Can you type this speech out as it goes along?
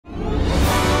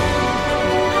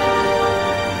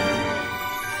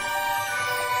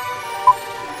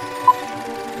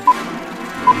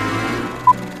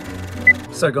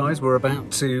So guys, we're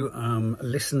about to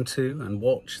listen to and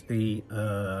watch the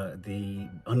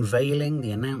unveiling,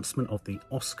 the announcement of the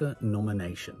Oscar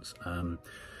nominations.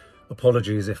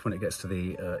 Apologies if when it gets to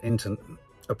the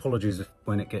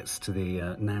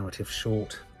narrative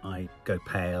short, I go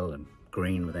pale and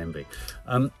green with envy.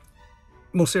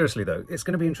 More seriously though, it's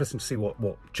going to be interesting to see what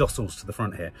jostles to the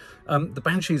front here. The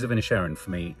Banshees of Inisherin for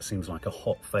me seems like a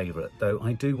hot favourite, though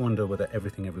I do wonder whether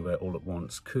Everything Everywhere All at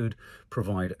Once could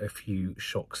provide a few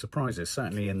shock surprises,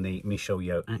 certainly in the Michelle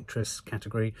Yeoh actress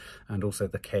category and also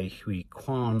the Ke Huy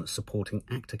Quan supporting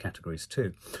actor categories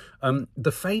too.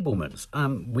 The Fabelmans,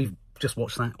 we've just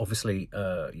watched that, obviously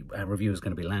our review is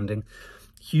going to be landing.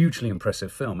 Hugely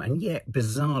impressive film, and yet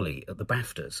bizarrely at the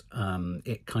BAFTAs,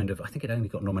 I think it only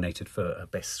got nominated for a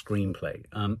Best Screenplay.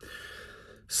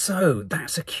 So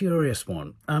that's a curious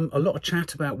one. A lot of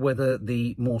chat about whether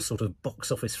the more sort of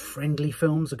box office friendly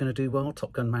films are going to do well.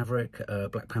 Top Gun Maverick,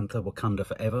 Black Panther, Wakanda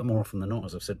Forever, more often than not,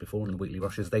 as I've said before in the weekly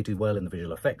rushes, they do well in the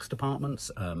visual effects departments,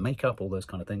 makeup, all those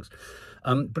kind of things.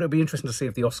 But it'll be interesting to see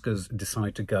if the Oscars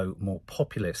decide to go more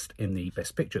populist in the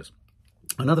Best Pictures.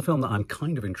 Another film that I'm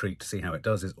kind of intrigued to see how it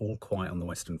does is All Quiet on the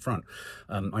Western Front.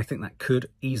 I think that could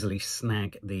easily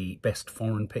snag the Best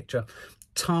Foreign Picture.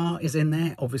 Tar is in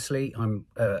there, obviously. I'm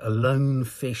a lone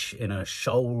fish in a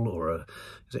shoal, or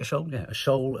is it a shoal? Yeah, a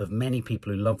shoal of many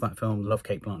people who love that film, love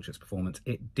Cate Blanchett's performance.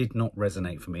 It did not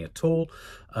resonate for me at all.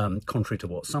 Contrary to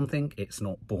what some think, it's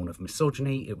not born of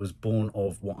misogyny. It was born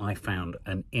of what I found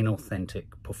an inauthentic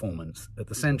performance at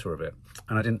the centre of it.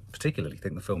 And I didn't particularly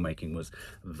think the filmmaking was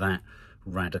that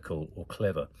radical or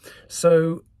clever.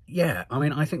 So yeah, I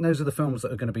mean, I think those are the films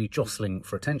that are going to be jostling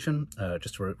for attention.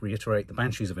 Just to reiterate, The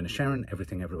Banshees of Inisherin,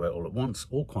 Everything Everywhere All at Once,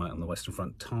 All Quiet on the Western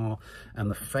Front, Tar,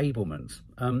 and The Fabelmans.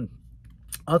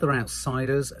 Other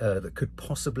outsiders that could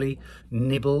possibly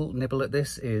nibble at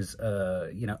this is,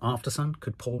 Aftersun.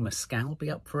 Could Paul Mescal be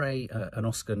up for an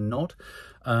Oscar nod?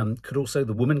 Could also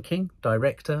The Woman King,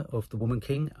 director of The Woman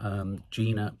King,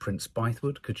 Gina Prince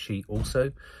Bythewood, could she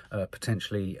also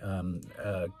potentially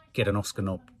get an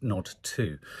Oscar nod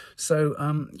too? So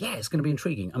yeah, it's going to be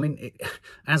intriguing. I mean,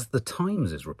 as the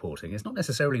Times is reporting, it's not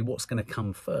necessarily what's going to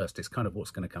come first, it's kind of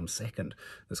what's going to come second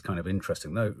that's kind of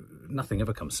interesting. Though nothing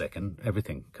ever comes second,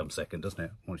 everything comes second, doesn't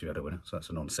it, once you've had a winner? So that's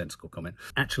a nonsensical comment.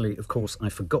 Actually, of course, I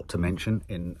forgot to mention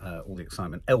in all the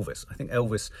excitement, Elvis. I think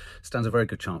Elvis stands a very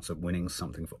good chance of winning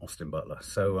something for Austin Butler.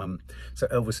 So so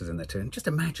Elvis is in there too. And just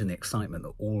imagine the excitement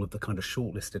that all of the kind of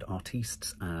shortlisted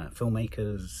artistes,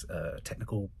 filmmakers,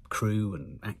 technical crew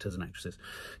and actors and actresses,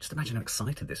 just imagine how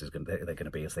excited they're going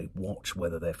to be as they watch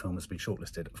whether their film has been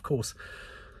shortlisted. Of course,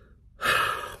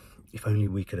 if only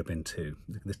we could have been too.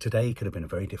 Today could have been a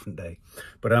very different day.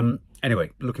 But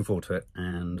anyway, looking forward to it,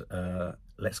 and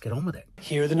let's get on with it.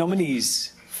 Here are the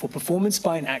nominees for performance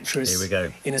by an actress Here we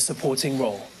go. in a supporting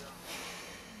role.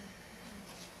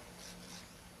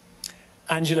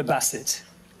 Angela Bassett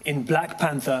in Black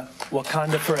Panther,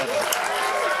 Wakanda Forever.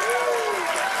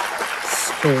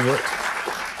 Stalwart.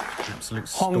 Absolute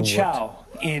stalwart. Hong Chow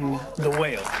in The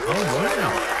Whale. Oh,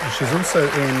 wow. And she's also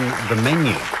in The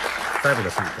Menu.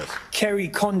 Fabulous actress. Kerry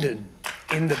Condon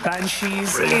in The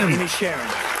Banshees of Brilliant. Inisherin.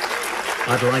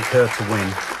 I'd like her to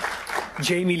win.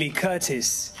 Jamie Lee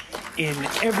Curtis in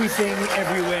Everything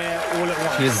Everywhere All at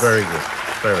Once. She is very good.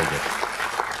 Very good.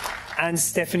 And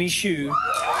Stephanie Hsu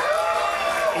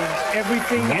in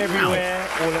Everything Everywhere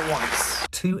All at Once.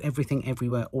 2 Everything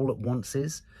Everywhere All at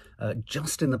Onces,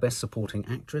 just in the Best Supporting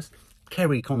Actress.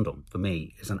 Kerry Condon, for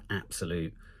me, is an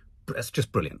absolute... That's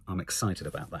just brilliant. I'm excited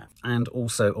about that. And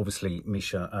also, obviously,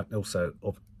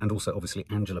 obviously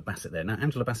Angela Bassett there. Now,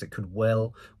 Angela Bassett could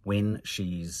well win.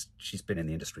 She's been in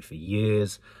the industry for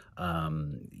years.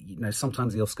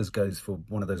 Sometimes the Oscars goes for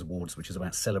one of those awards which is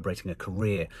about celebrating a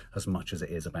career as much as it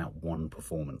is about one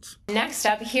performance. Next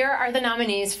up, here are the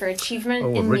nominees for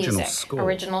Achievement in Original Music. Score.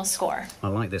 Original Score. I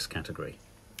like this category.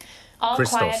 All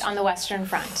Christos. Quiet on the Western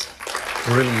Front.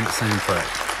 Brilliant soundtrack.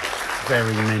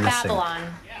 Very menacing. Babylon.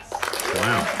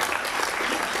 Wow.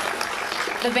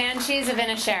 The Banshees of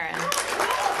Inisherin.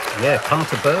 Yeah,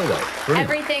 Carter Burwell. Brilliant.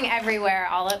 Everything Everywhere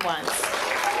All at Once.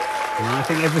 And I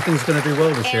think everything's going to do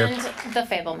well this year. And The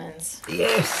Fabelmans.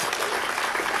 Yes.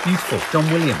 Beautiful. John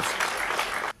Williams.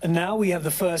 And now we have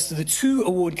the first of the 2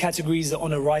 award categories that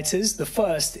honour writers. The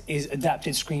first is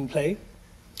Adapted Screenplay.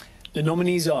 The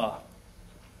nominees are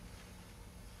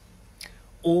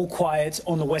All Quiet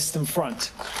on the Western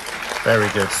Front. Very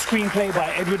good. Screenplay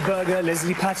by Edward Berger,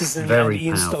 Leslie Patterson, Very and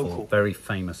Ian powerful, Stokell. very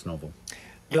famous novel.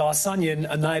 Glass Onion,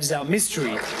 A Knives Out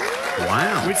Mystery.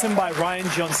 Wow. Written by Ryan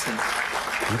Johnson.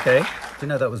 Okay. Didn't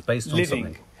know that was based on Living.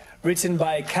 something. Written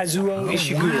by Kazuo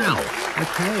Ishiguro. Wow.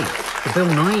 Okay. The Bill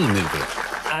Nye movie.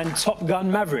 And Top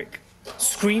Gun Maverick.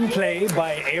 Screenplay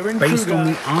by Aaron Based Kruger on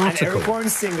the and article. Eric Warren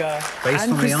Singer. Based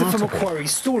and on the Christopher article. McQuarrie.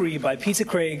 Story by Peter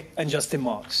Craig and Justin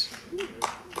Marks.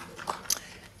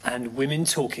 And Women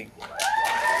Talking.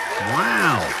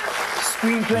 Wow.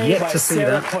 Screenplay Yet by to see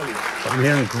Sarah that. Polley. But I'm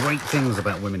hearing great things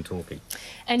about Women Talking.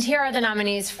 And here are the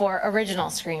nominees for original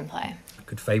screenplay.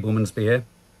 Could Fablemans be here?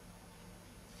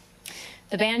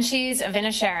 The Banshees of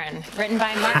Inisherin, written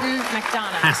by Martin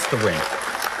McDonough. Has to win.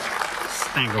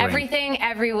 Staggering. Everything,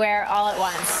 Everywhere, All at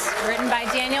Once, written by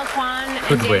Daniel Kwan and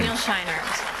Could win. Daniel Scheinert.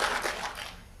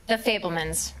 The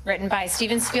Fablemans, written by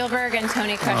Steven Spielberg and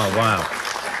Tony Kushner. Oh, wow.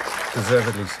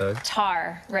 Deservedly so.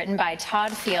 Tar, written by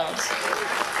Todd Field.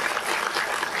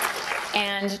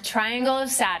 And Triangle of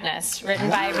Sadness, written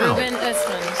by Wow. Ruben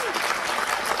Östlund.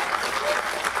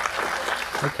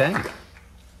 Okay.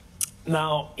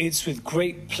 Now, it's with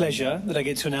great pleasure that I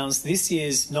get to announce this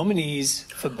year's nominees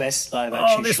for Best Live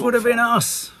Action Oh, this Short would have been Film.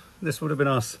 us. This would have been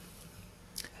us.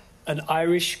 An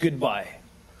Irish Goodbye.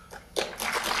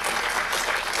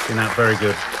 Been out very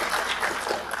good.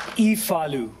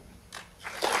 Ifalu.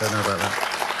 Don't know about that.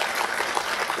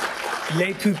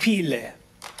 Les Pupilles.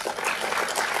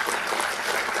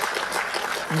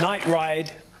 Night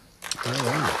Ride. Oh,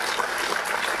 wow.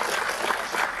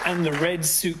 And The Red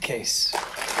Suitcase.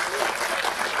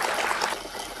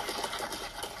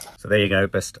 So there you go,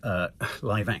 best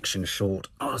live action short.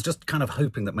 Oh, I was just kind of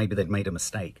hoping that maybe they'd made a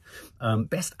mistake.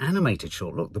 Best animated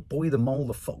short. Look, The Boy, the Mole,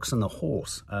 the Fox and the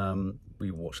Horse.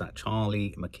 We watched that.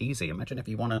 Charlie McKeesey. Imagine if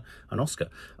he won an Oscar.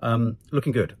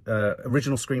 Looking good.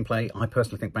 Original screenplay. I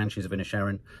personally think Banshees of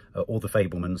Inisherin or The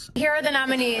Fablemans. Here are the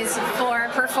nominees for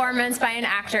performance by an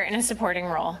actor in a supporting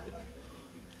role.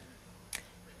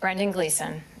 Brendan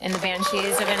Gleeson in The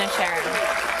Banshees of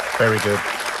Inisherin. Very good.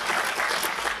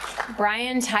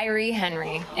 Brian Tyree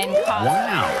Henry in Cosmo.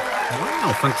 Wow.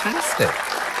 Wow, fantastic.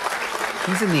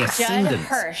 He's in The Judd Ascendant.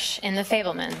 Hirsch in The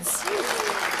Fablemans.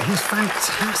 He's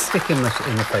fantastic in the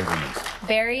Fablemans.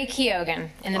 Barry Keoghan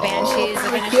in The Banshees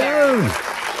of Inisherin.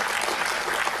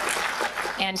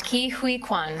 Keoghan. And Ki Hui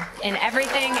Kwan in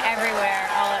Everything, Everywhere,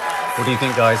 All at Once. What do you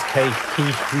think, guys? Ki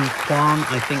Hui Kwan,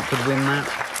 I think, could win that.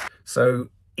 So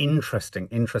interesting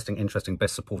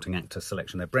best supporting actor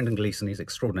selection there. Brendan Gleeson, he's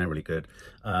extraordinarily good.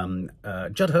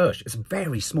 Judd Hirsch, it's a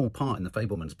very small part in The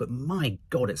Fablemans, but my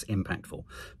God, it's impactful.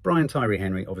 Brian Tyree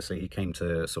Henry, obviously he came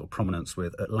to sort of prominence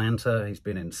with Atlanta. He's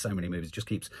been in so many movies, just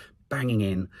keeps banging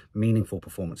in meaningful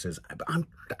performances. But I'm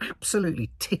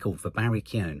absolutely tickled for Barry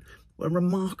Keoghan. What a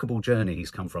remarkable journey he's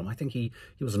come from. I think he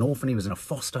was an orphan, he was in a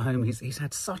foster home. He's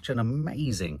had such an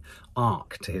amazing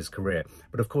arc to his career.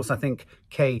 But of course, I think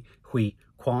Ke Huy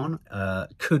Quan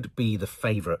could be the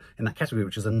favourite in that category,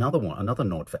 which is another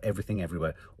nod for Everything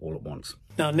Everywhere All at Once.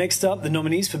 Now, next up, the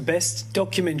nominees for Best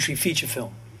Documentary Feature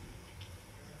Film.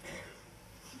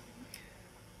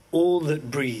 All That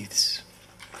Breathes.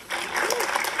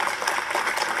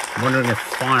 I'm wondering if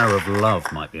Fire of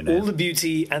Love might be in All there. the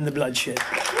Beauty and the Bloodshed.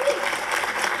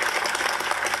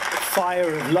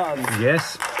 Fire of Love.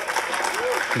 Yes.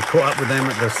 We caught up with them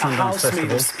at the A Sundance House Made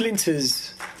Festival. of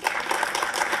Splinters.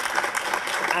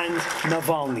 And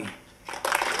Navalny.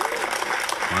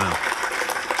 Wow.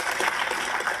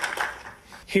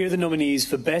 Here are the nominees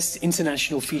for Best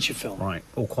International Feature Film. Right.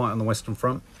 All Quiet on the Western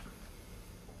Front.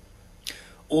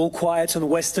 All Quiet on the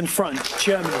Western Front,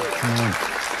 Germany. Come on.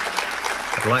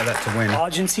 I'd like that to win.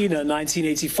 Argentina,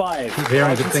 1985. Keep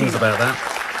hearing good things Argentina. about that.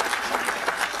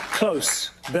 Close,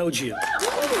 Belgium.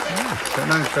 Don't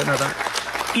know that.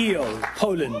 EO,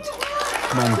 Poland.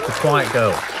 Come on, The Quiet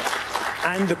Girl.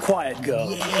 And The Quiet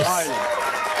Girl, Yes. Ireland.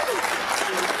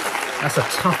 That's a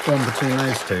tough one between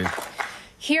those two.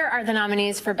 Here are the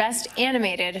nominees for Best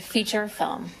Animated Feature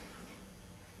Film.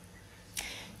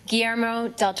 Guillermo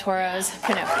del Toro's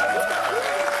Pinocchio.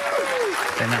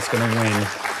 I think that's going to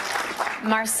win.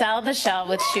 Marcel the Shell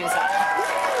with Shoes Off.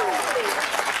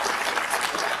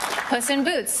 Puss in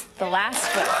Boots, The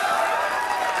Last Book.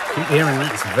 Keep hearing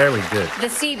that's very good. The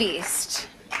Sea Beast.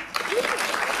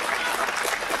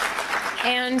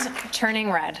 And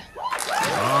Turning Red.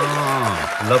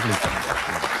 Ah, lovely.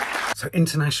 So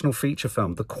international feature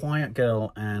film, The Quiet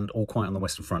Girl and All Quiet on the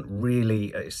Western Front,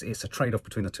 really, it's a trade-off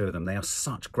between the two of them. They are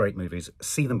such great movies.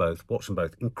 See them both, watch them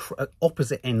both.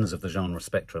 Opposite ends of the genre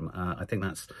spectrum. I think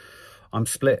that's... I'm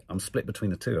split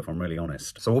between the two, if I'm really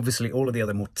honest. So obviously all of the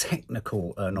other more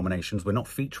technical nominations we're not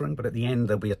featuring, but at the end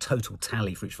there'll be a total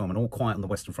tally for each film, and All Quiet on the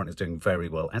Western Front is doing very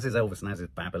well, as is Elvis and as is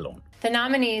Babylon. The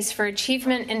nominees for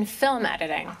Achievement in Film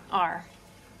Editing are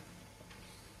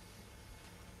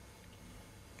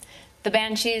The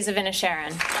Banshees of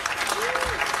Inisherin,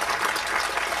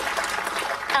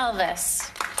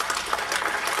 Elvis.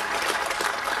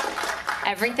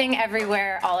 Everything,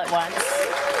 Everywhere, All at Once.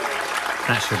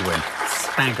 That should win.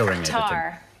 Staggering editing.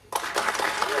 Tar.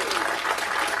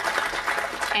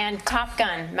 And Top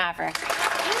Gun, Maverick.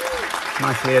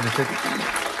 Nicely edited.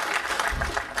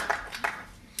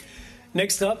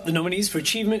 Next up, the nominees for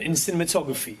Achievement in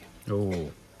Cinematography. Oh,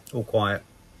 All Quiet.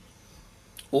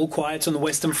 All Quiet on the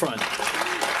Western Front.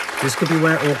 This could be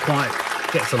where All Quiet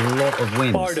gets a lot of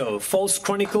wins. Bardo, False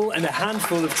Chronicle, and A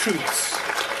Handful of Truths.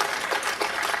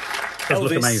 Does Elvis,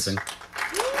 look amazing.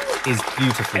 Is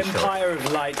beautifully shot. Empire of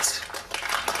Light,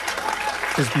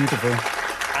 Is beautiful.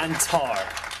 and Tar.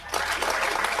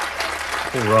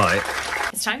 All right.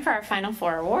 It's time for our final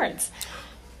 4 awards.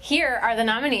 Here are the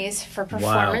nominees for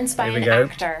performance by Here we an go.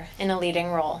 actor in a leading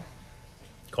role.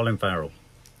 Colin Farrell.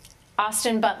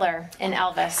 Austin Butler in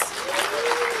Elvis.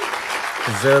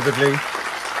 Deservedly.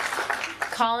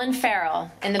 Colin Farrell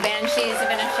in The Banshees of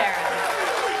Inisherin.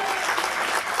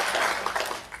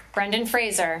 Brendan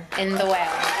Fraser in The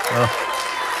Whale.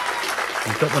 Oh,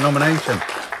 he's got the nomination.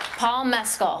 Paul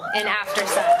Mescal in After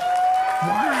Sun.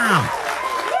 Wow.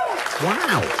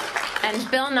 Wow.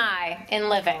 And Bill Nye in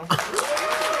Living.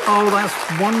 Oh,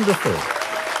 that's wonderful.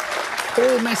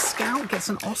 Paul Mescal gets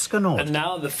an Oscar nod. And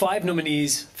now the 5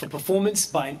 nominees for performance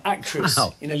by an actress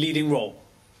Wow. in a leading role.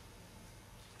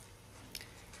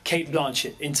 Kate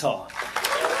Blanchett in Tar.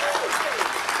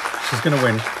 She's going to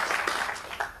win.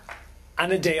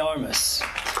 Anna de Armas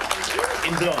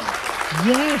in Blonde.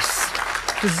 Yes.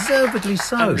 Deservedly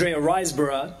so. Andrea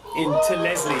Riseborough in To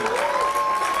Leslie.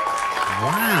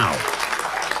 Wow.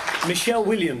 Michelle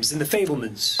Williams in The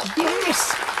Fabelmans.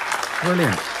 Yes.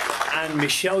 Brilliant. And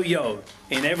Michelle Yeoh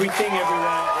in Everything, Everywhere,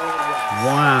 All at Once.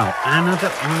 Wow. Anna de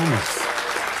Armas.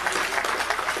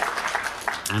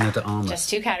 Anna de Armas. Just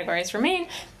 2 categories remain.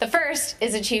 The first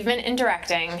is Achievement in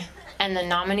Directing, and the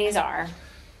nominees are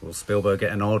Will Spielberg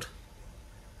get a nod?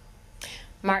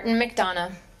 Martin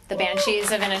McDonagh, The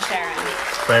Banshees of Inisherin.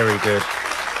 Very good.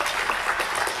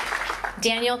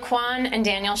 Daniel Kwan and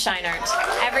Daniel Scheinert,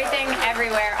 Everything,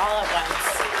 Everywhere, All at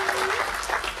Once.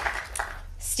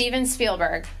 Steven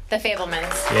Spielberg, The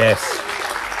Fabelmans. Yes.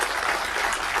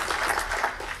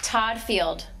 Todd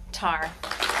Field, Tar.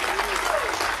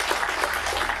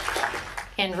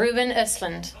 And Ruben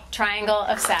Östlund, Triangle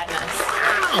of Sadness.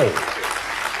 Wow.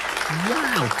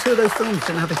 Wow. 2 of those films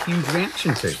didn't have a huge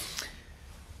reaction to.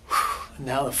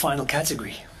 Now the final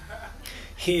category.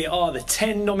 Here are the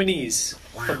 10 nominees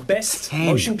for Best 10.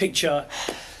 Motion Picture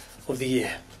of the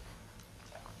Year.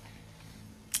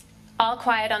 All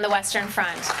Quiet on the Western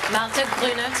Front, Malte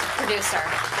Grünet, producer.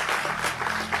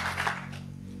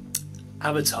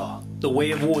 Avatar, The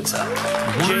Way of Water,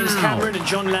 James Cameron and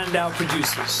John Landau,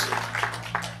 producers.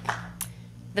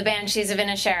 The Banshees of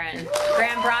Inisherin,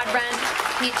 Graham Broadbent,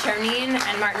 Pete Chernine,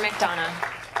 and Martin McDonagh,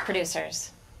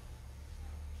 producers.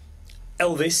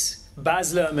 Elvis,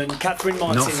 Baz Luhrmann, Catherine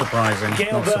Martin, Not surprising.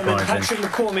 Gail Not Berman, surprising. Patrick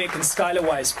McCormick, and Skylar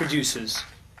Weiss, producers.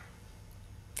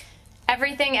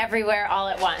 Everything, Everywhere, All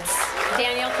at Once,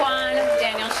 Daniel Kwan,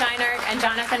 Daniel Scheinert, and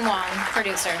Jonathan Wong,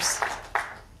 producers.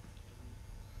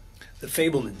 The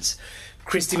Fabelmans,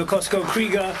 Christy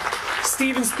McCosco-Krieger,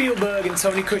 Steven Spielberg, and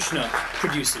Tony Kushner,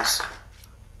 producers.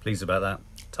 Pleased about that.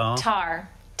 Tar. Tar,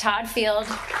 Todd Field,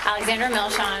 Alexandra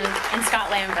Milchan, and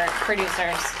Scott Lambert,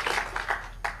 producers.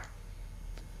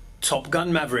 Top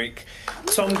Gun Maverick,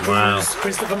 Tom Cruise, Wow.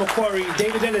 Christopher McQuarrie,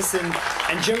 David Ellison,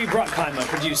 and Jerry Bruckheimer,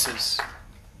 producers.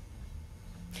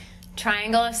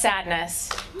 Triangle of Sadness,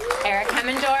 Eric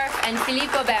Hemmendorf and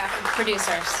Philippe Aubert,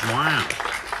 producers. Wow.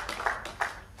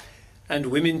 And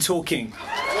Women Talking,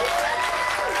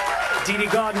 Dee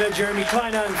Gardner, Jeremy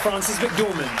Kleiner, and Frances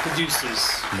McDormand,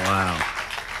 producers. Wow.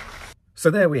 So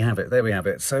there we have it. There we have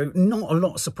it. So not a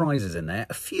lot of surprises in there.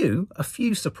 A few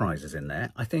surprises in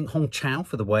there. I think Hong Chow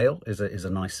for The Whale is a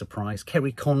nice surprise.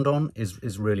 Kerry Condon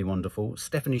is really wonderful.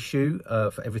 Stephanie Hsu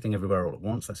for Everything Everywhere All at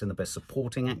Once. That's in the Best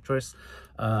Supporting Actress.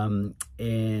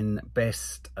 In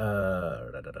Best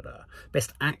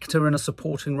Actor in a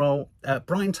Supporting Role,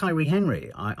 Brian Tyree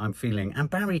Henry, I'm feeling, and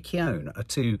Barry Keoghan are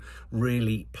 2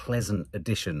 really pleasant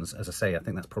additions. As I say, I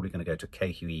think that's probably going to go to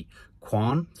Ke-Huy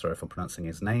Kwan. Sorry if I'm pronouncing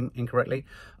his name incorrectly.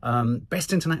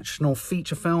 Best International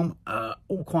Feature Film,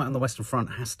 All Quiet on the Western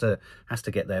Front has to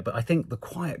get there, but I think The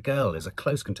Quiet Girl is a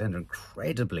close contender.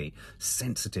 Incredibly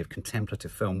sensitive,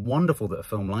 contemplative film. Wonderful that a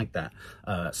film like that,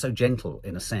 so gentle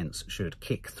in a sense, should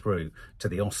kick through to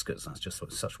the Oscars. That's just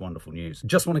such wonderful news.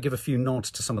 Just want to give a few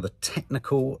nods to some of the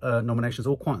technical nominations.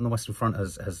 All Quiet on the Western Front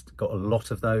has got a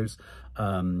lot of those.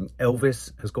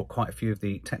 Elvis has got quite a few of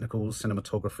the technicals,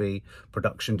 cinematography,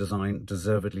 production design,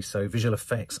 deservedly so. Visual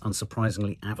effects,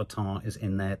 unsurprisingly, Avatar is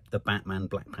in there. The Batman,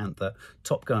 Black Panther,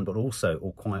 Top Gun, but also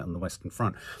All Quiet on the Western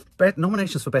Front.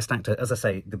 Nominations for Best Actor, as I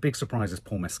say, the big surprise is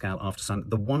Paul Mescal, After Sun.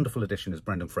 The wonderful addition is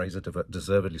Brendan Fraser,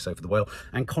 deservedly so, for The Whale,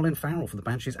 and Colin Farrell for The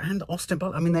Banshees, and Austin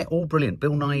Butler. I mean, they're all brilliant.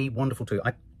 Bill Nighy, wonderful too.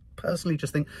 I personally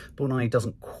just think Bill Nighy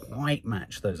doesn't quite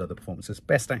match those other performances.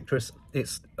 Best Actress,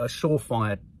 it's a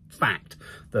surefire fact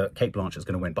that Cate Blanchett's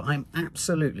going to win, but I'm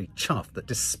absolutely chuffed that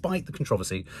despite the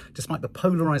controversy, despite the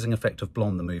polarising effect of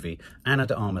Blonde the movie, Ana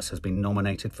de Armas has been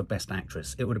nominated for Best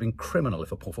Actress. It would have been criminal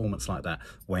if a performance like that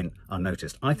went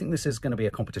unnoticed. I think this is going to be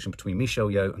a competition between Michelle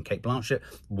Yeoh and Cate Blanchett.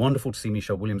 Wonderful to see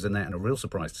Michelle Williams in there, and a real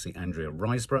surprise to see Andrea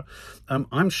Riseborough.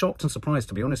 I'm shocked and surprised,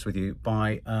 to be honest with you,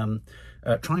 by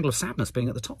Triangle of Sadness being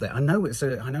at the top there. I know it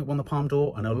won the Palme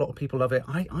d'Or. I know a lot of people love it.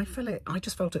 I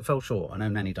just felt it fell short. I know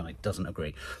Nanny Di doesn't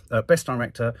agree. Best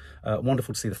Director,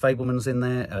 wonderful to see the Fabelmans in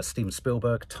there. Steven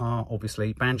Spielberg, Tar,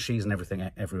 obviously, Banshees and Everything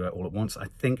Everywhere All at Once. I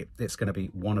think it's going to be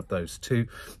one of those two.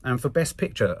 And for Best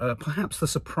Picture, perhaps the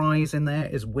surprise in there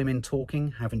is Women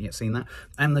Talking. Haven't yet seen that.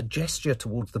 And the gesture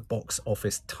towards the box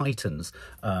office titans,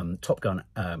 Top Gun,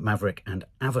 Maverick and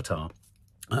Avatar.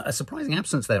 A surprising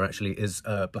absence there, actually, is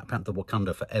Black Panther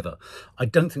Wakanda Forever. I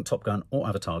don't think Top Gun or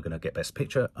Avatar are going to get Best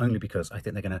Picture, only because I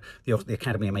think they're going to, the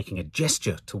Academy are making a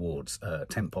gesture towards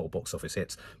tentpole box office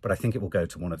hits, but I think it will go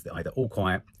to one of either All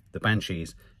Quiet, The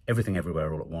Banshees, Everything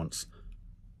Everywhere All at Once,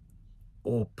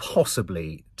 or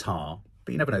possibly Tar.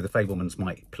 But you never know, the Fabelmans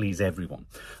might please everyone.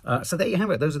 So there you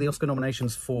have it. Those are the Oscar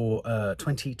nominations for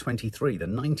 2023, the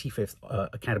 95th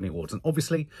Academy Awards. And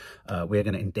obviously, we're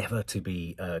going to endeavour to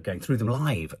be going through them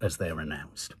live as they're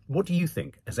announced. What do you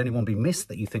think? Has anyone been missed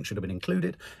that you think should have been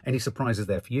included? Any surprises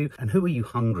there for you? And who are you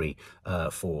hungry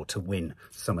for to win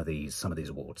some of these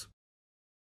awards?